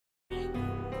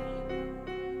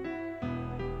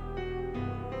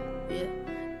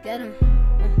Get him.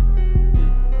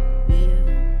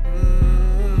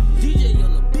 DJ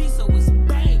on the beat, so it's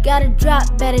bang. Got a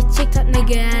drop, better TikTok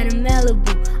nigga out of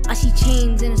Malibu. I see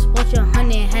chains and it's watch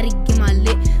 100, had to get my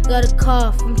lit. Got a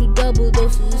call from 2 double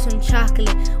doses of some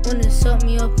chocolate. Wanna suck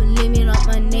me up and leave me like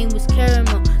my name was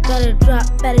Caramel. Got a drop,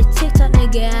 better TikTok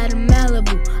nigga out of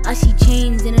Malibu. I see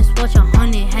chains and it's watch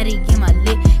 100, had to get my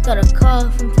lit. Got a call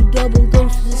from 2 double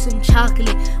doses of some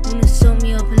chocolate. Wanna suck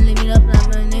me up and leave me up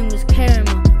like my name was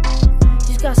Caramel.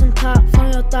 Just got some top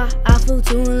from your thought, I feel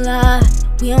too alive.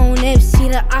 We don't ever see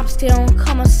the opps, they don't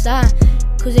come outside.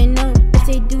 Cause they know if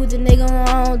they do, then they gon'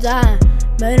 all die.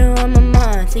 Murder on my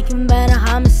mind, thinking about a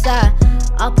homicide.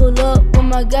 I pull up with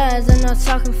my guys, I'm not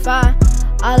talking fire.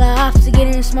 All the ops are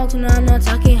getting smoked and I'm not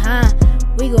talking high.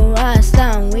 We gon' ride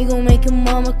down, we gon' make your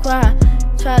mama cry.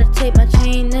 Try to take my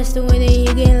chain, that's the way that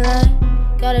you get lied.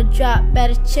 Got a drop,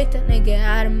 better check that nigga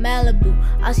out of Malibu.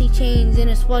 I see chains in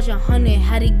a watch 100,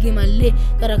 had to get my lit.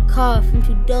 Got a call from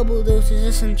 2 double doses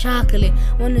of some chocolate.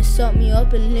 Wanna suck me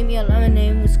up and leave me up, my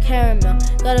name was Caramel.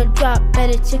 Got a drop,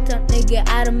 better check that nigga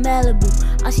out of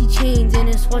Malibu. I see chains in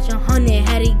a watch 100,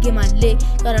 had to get my lit.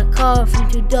 Got a call from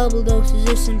 2 double doses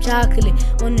of some chocolate.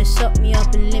 Wanna suck me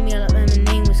up and leave me up, my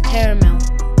name was Caramel.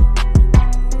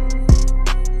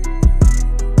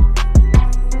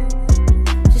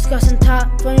 Got some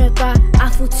top from your thought, I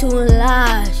feel too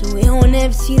alive. So we don't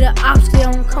ever see the ops, they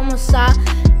don't come outside.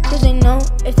 Cause they know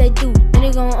if they do, then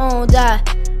they gon' all die.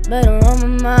 Better on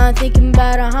my mind, thinking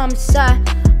about a homicide.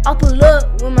 I'll pull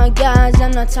up with my guys,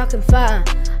 I'm not talking fire.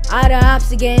 All the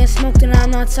ops are getting smoked and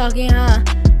I'm not talking high.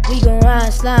 We gon'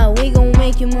 ride slide, we gon'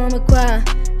 make your mama cry.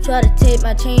 Try to take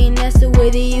my chain, that's the way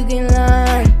that you can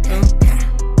lie.